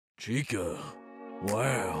Chica,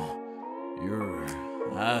 wow, your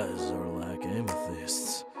eyes are like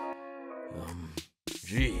amethysts.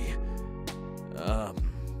 Gee,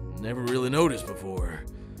 never really noticed before.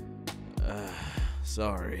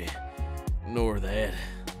 Sorry. Ignore that.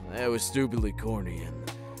 That was stupidly corny,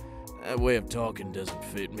 and that way of talking doesn't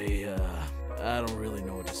fit me. I don't really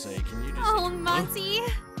know what to say. Can you just... Oh, Monty.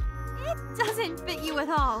 It doesn't fit you at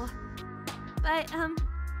all. But,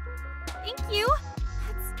 thank you.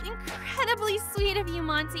 That's incredibly sweet of you,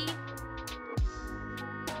 Monty.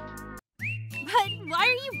 But why are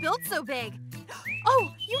you built so big?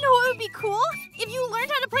 Oh, you know what would be cool? If you learned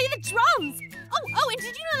how to play the drums! Oh, and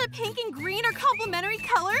did you know that pink and green are complementary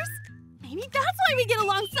colors? Maybe that's why we get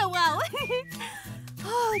along so well.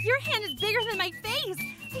 Oh, your hand is bigger than my face.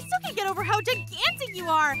 I still can't get over how gigantic you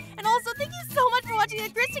are. And also, thank you so much for watching the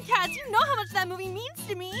Aristocats. You know how much that movie means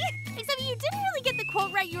to me. Except you didn't really get the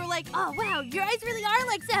quote right. You were like, oh, wow, your eyes really are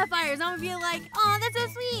like sapphires. And I would be like, oh, that's so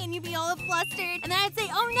sweet. And you'd be all flustered. And then I'd say,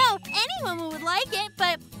 oh, no, any woman would like it.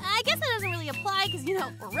 But I guess that doesn't really apply because, you know,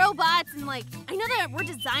 we're robots. And, like, I know that we're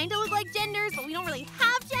designed to look like genders, but we don't really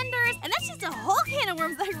have genders. And that's just a whole can of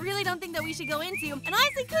worms that I really don't think that we should go into. And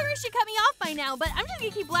honestly, Cougar should cut me off by now. But I'm just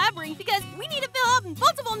going to keep blabbering because we need to fill up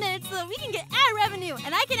multiple minutes so that we can get ad revenue.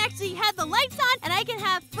 And I can actually have the lights on and I can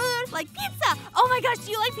have food like pizza. Oh my gosh,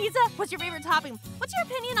 do you like pizza? What's your favorite topping? What's your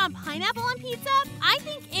opinion on pineapple on pizza? I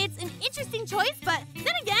think it's an interesting choice, but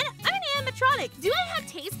then again, I'm an animatronic. Do I have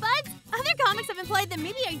taste buds? Other comics have implied that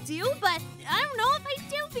maybe I do, but I don't know if I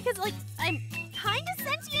do because, like, I'm kind of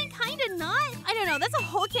sentient, kind of not. I don't know, that's a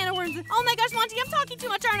whole can of worms. Oh my gosh, Monty, I'm talking too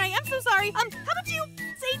much, aren't I? I'm so sorry. How about you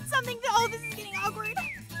say something? Oh, this is getting awkward.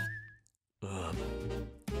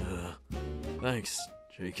 Thanks,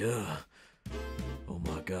 Chica. Oh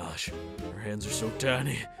my gosh, her hands are so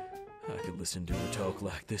tiny. I could listen to her talk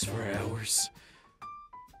like this for hours.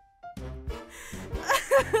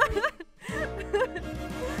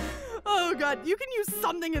 Oh god, you can use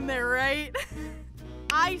something in there, right?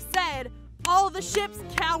 I said, all the ships,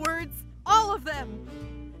 cowards, all of them.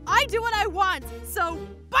 I do what I want, so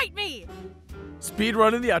bite me!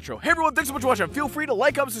 Speedrun in the outro. Hey everyone, thanks so much for watching. Feel free to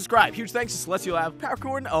like, comment, subscribe. Huge thanks to Celestial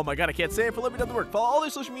Popcorn. Oh my god, I can't say it for letting me do the work. Follow all their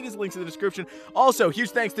social medias, links in the description. Also, huge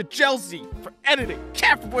thanks to Jelzy for editing.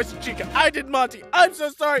 Cat for voice of Chica. I did Monty. I'm so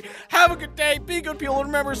sorry. Have a good day. Be good people. And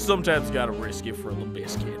remember, sometimes you gotta risk it for a little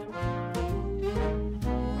biscuit.